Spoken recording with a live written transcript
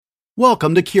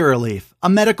Welcome to Curaleaf, a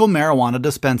medical marijuana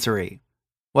dispensary.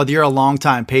 Whether you're a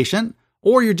longtime patient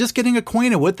or you're just getting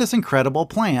acquainted with this incredible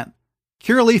plant,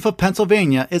 Curaleaf of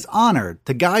Pennsylvania is honored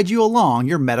to guide you along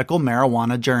your medical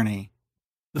marijuana journey.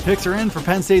 The picks are in for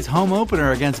Penn State's home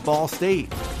opener against Ball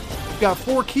State. We've got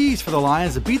 4 keys for the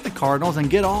Lions to beat the Cardinals and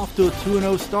get off to a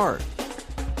 2-0 start.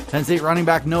 Penn State running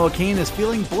back Noah Cain is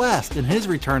feeling blessed in his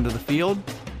return to the field,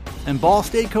 and Ball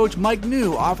State coach Mike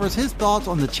New offers his thoughts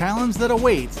on the challenge that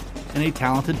awaits in a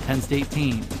talented Penn State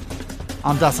team.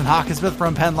 I'm Dustin Hockensmith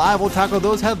from Penn Live. We'll tackle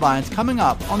those headlines coming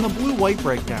up on the Blue-White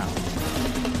Breakdown.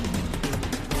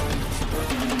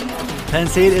 Penn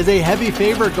State is a heavy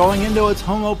favorite going into its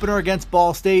home opener against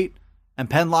Ball State, and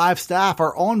Penn Live staff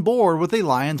are on board with a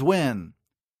Lions win.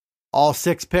 All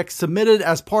 6 picks submitted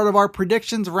as part of our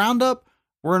predictions roundup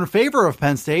were in favor of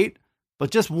Penn State, but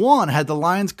just one had the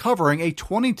Lions covering a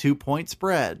 22-point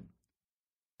spread.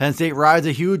 Penn State rides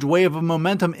a huge wave of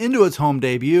momentum into its home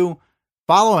debut,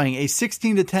 following a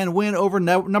 16-10 win over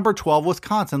number 12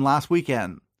 Wisconsin last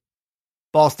weekend.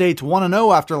 Ball State's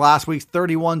 1-0 after last week's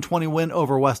 31-20 win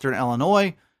over Western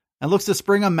Illinois, and looks to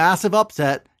spring a massive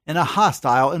upset in a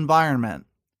hostile environment.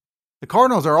 The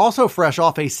Cardinals are also fresh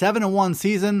off a 7-1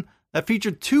 season that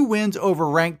featured 2 wins over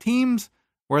ranked teams,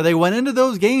 where they went into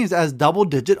those games as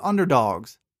double-digit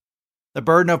underdogs. The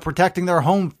burden of protecting their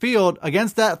home field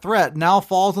against that threat now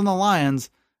falls on the Lions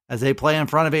as they play in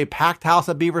front of a packed house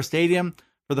at Beaver Stadium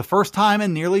for the first time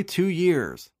in nearly 2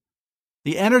 years.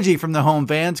 The energy from the home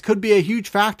fans could be a huge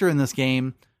factor in this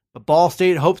game, but Ball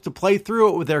State hopes to play through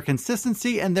it with their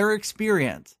consistency and their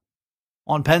experience.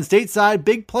 On Penn State's side,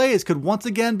 big plays could once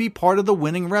again be part of the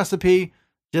winning recipe,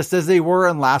 just as they were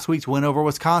in last week's win over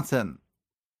Wisconsin.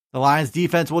 The Lions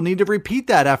defense will need to repeat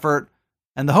that effort,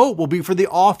 and the hope will be for the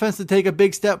offense to take a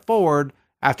big step forward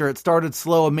after it started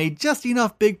slow and made just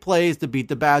enough big plays to beat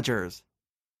the Badgers.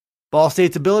 Ball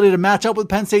State's ability to match up with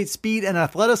Penn State's speed and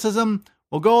athleticism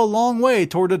will go a long way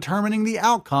toward determining the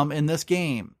outcome in this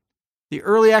game. The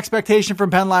early expectation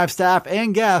from Penn Live staff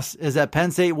and guests is that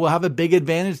Penn State will have a big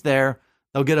advantage there.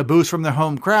 They'll get a boost from their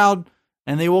home crowd,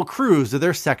 and they will cruise to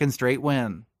their second straight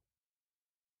win.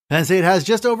 Penn State has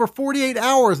just over 48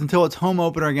 hours until its home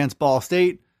opener against Ball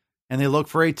State, and they look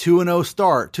for a 2-0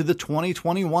 start to the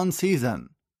 2021 season.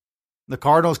 The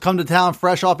Cardinals come to town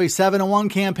fresh off a 7-1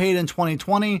 campaign in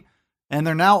 2020, and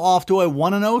they're now off to a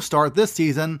 1-0 start this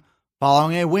season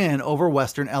following a win over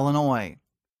Western Illinois.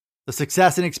 The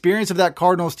success and experience of that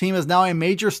Cardinals team is now a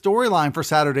major storyline for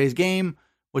Saturday's game,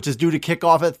 which is due to kick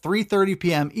off at 3:30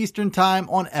 p.m. Eastern Time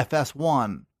on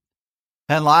FS1.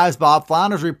 Penn Live's Bob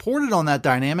Flounders reported on that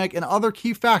dynamic and other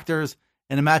key factors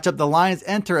in a matchup the Lions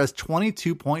enter as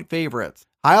 22-point favorites.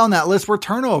 High on that list were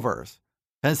turnovers.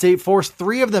 Penn State forced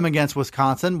 3 of them against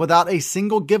Wisconsin without a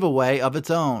single giveaway of its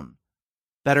own.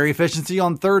 Better efficiency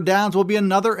on third downs will be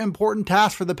another important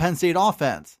task for the Penn State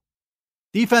offense.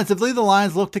 Defensively, the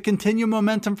Lions look to continue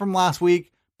momentum from last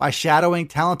week by shadowing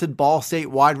talented Ball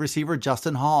State wide receiver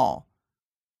Justin Hall.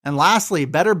 And lastly,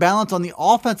 better balance on the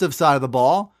offensive side of the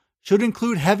ball should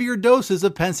include heavier doses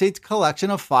of Penn State's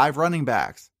collection of 5 running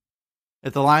backs.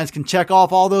 If the Lions can check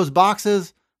off all those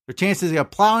boxes, their chances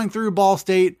of plowing through Ball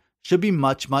State should be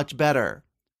much, much better.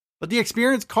 But the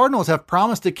experienced Cardinals have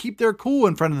promised to keep their cool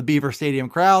in front of the Beaver Stadium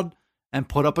crowd and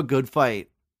put up a good fight.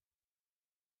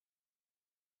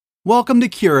 Welcome to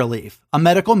Curaleaf, a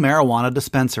medical marijuana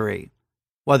dispensary.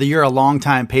 Whether you're a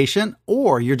longtime patient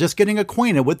or you're just getting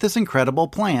acquainted with this incredible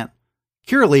plant,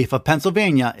 Curaleaf of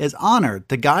Pennsylvania is honored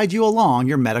to guide you along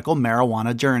your medical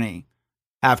marijuana journey.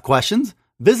 Have questions?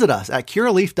 Visit us at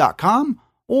Curaleaf.com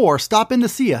or stop in to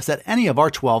see us at any of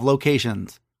our 12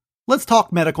 locations. Let's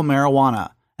talk medical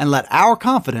marijuana and let our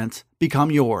confidence become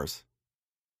yours.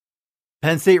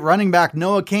 Penn State running back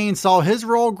Noah Cain saw his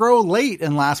role grow late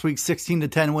in last week's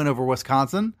 16-10 win over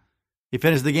Wisconsin. He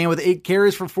finished the game with 8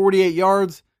 carries for 48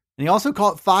 yards, and he also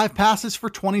caught 5 passes for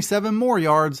 27 more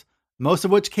yards, most of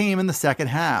which came in the second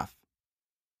half.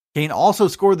 Cain also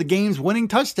scored the game's winning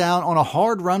touchdown on a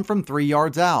hard run from 3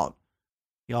 yards out.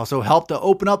 He also helped to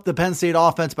open up the Penn State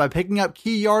offense by picking up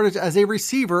key yardage as a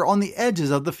receiver on the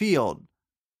edges of the field.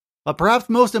 But perhaps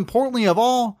most importantly of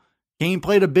all, Cain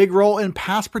played a big role in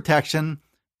pass protection,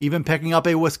 even picking up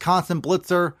a Wisconsin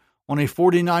blitzer on a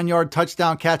 49-yard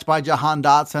touchdown catch by Jahan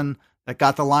Dotson that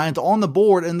got the Lions on the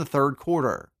board in the third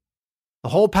quarter. The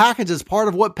whole package is part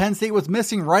of what Penn State was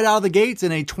missing right out of the gates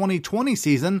in a 2020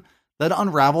 season that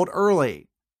unraveled early.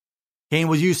 Cain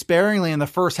was used sparingly in the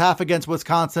first half against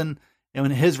Wisconsin and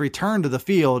in his return to the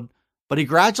field, but he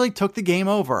gradually took the game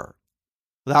over.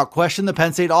 Without question, the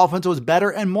Penn State offense was better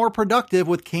and more productive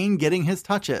with Cain getting his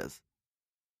touches.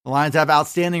 The Lions have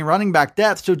outstanding running back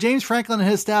depth, so James Franklin and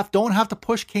his staff don't have to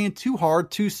push Kane too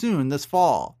hard too soon this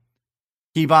fall.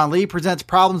 Kevon Lee presents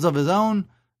problems of his own.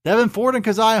 Devin Ford and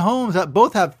Keziah Holmes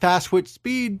both have fast twitch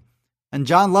speed, and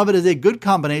John Lovett is a good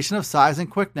combination of size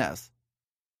and quickness.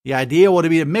 The idea would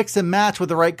be to mix and match with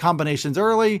the right combinations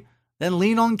early, then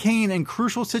lean on Kane in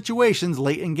crucial situations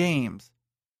late in games.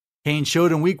 Kane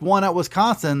showed in Week 1 at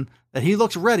Wisconsin that he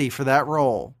looks ready for that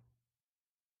role.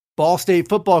 Ball State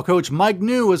football coach Mike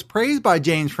New was praised by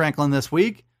James Franklin this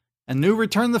week, and New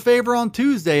returned the favor on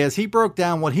Tuesday as he broke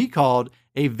down what he called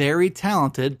a very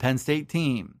talented Penn State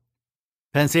team.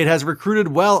 Penn State has recruited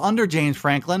well under James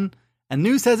Franklin, and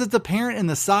New says it's apparent in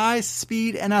the size,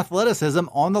 speed, and athleticism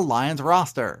on the Lions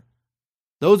roster.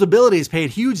 Those abilities paid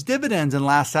huge dividends in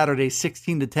last Saturday's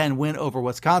 16-10 win over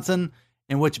Wisconsin,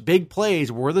 in which big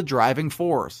plays were the driving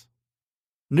force.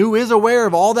 New is aware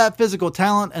of all that physical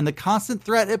talent and the constant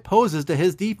threat it poses to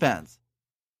his defense.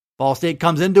 Ball State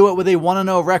comes into it with a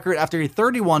 1-0 record after a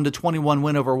 31-21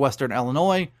 win over Western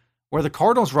Illinois, where the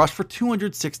Cardinals rushed for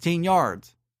 216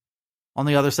 yards. On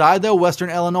the other side, though, Western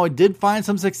Illinois did find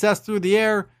some success through the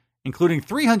air, including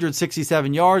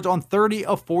 367 yards on 30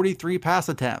 of 43 pass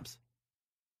attempts.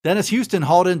 Dennis Houston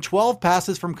hauled in 12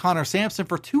 passes from Connor Sampson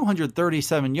for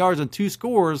 237 yards and 2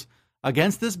 scores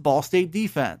against this Ball State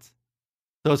defense.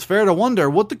 So it's fair to wonder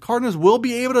what the Cardinals will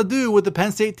be able to do with the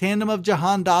Penn State tandem of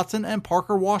Jahan Dotson and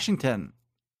Parker Washington.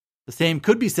 The same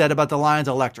could be said about the Lions'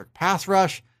 electric pass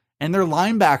rush and their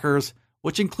linebackers,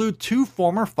 which include 2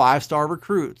 former 5-star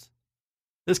recruits.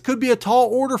 This could be a tall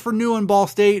order for New and Ball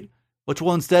State, which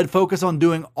will instead focus on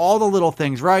doing all the little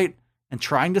things right and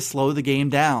trying to slow the game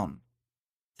down.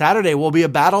 Saturday will be a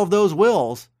battle of those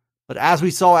wills, but as we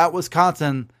saw at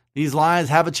Wisconsin, these Lions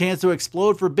have a chance to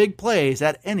explode for big plays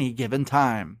at any given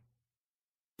time.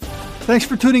 Thanks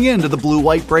for tuning in to the Blue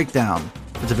White Breakdown.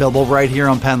 It's available right here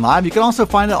on Penn Live. You can also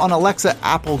find it on Alexa,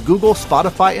 Apple, Google,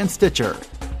 Spotify, and Stitcher.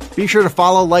 Be sure to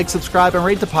follow, like, subscribe, and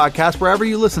rate the podcast wherever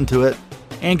you listen to it,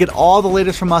 and get all the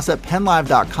latest from us at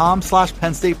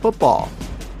PennLive.com/Penn State Football.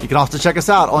 You can also check us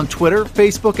out on Twitter,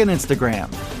 Facebook, and Instagram.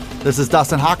 This is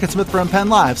Dustin Hockensmith from Penn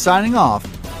Live signing off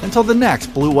until the next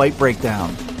Blue White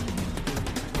Breakdown.